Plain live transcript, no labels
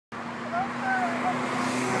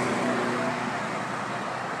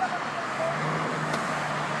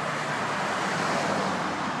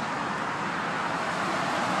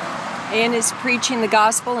Ann is preaching the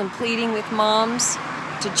gospel and pleading with moms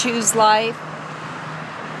to choose life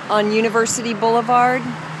on University Boulevard.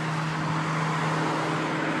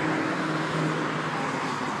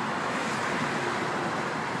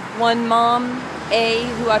 One mom, A,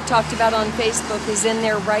 who I've talked about on Facebook, is in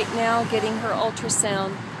there right now getting her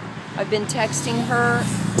ultrasound. I've been texting her,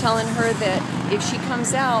 telling her that if she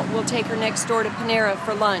comes out, we'll take her next door to Panera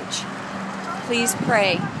for lunch. Please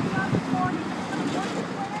pray.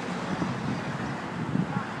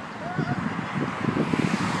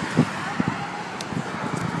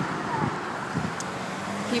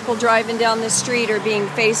 People driving down the street are being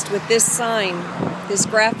faced with this sign, this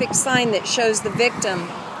graphic sign that shows the victim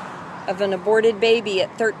of an aborted baby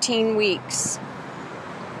at 13 weeks.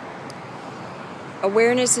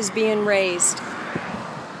 Awareness is being raised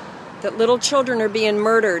that little children are being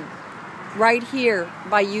murdered right here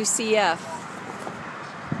by UCF.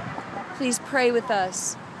 Please pray with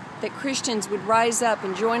us that Christians would rise up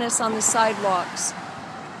and join us on the sidewalks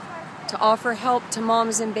to offer help to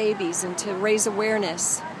moms and babies and to raise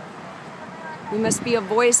awareness. We must be a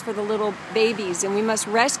voice for the little babies, and we must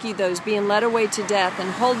rescue those being led away to death and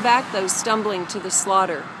hold back those stumbling to the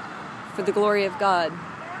slaughter for the glory of God. We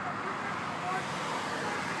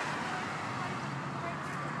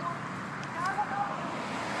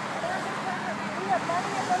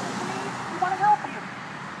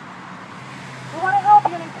want to help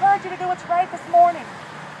you and encourage you to do what's right this morning.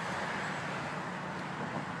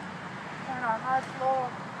 Turn our hearts, Lord.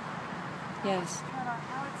 Yes. Turn our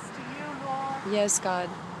hearts to you, Lord. Yes, God.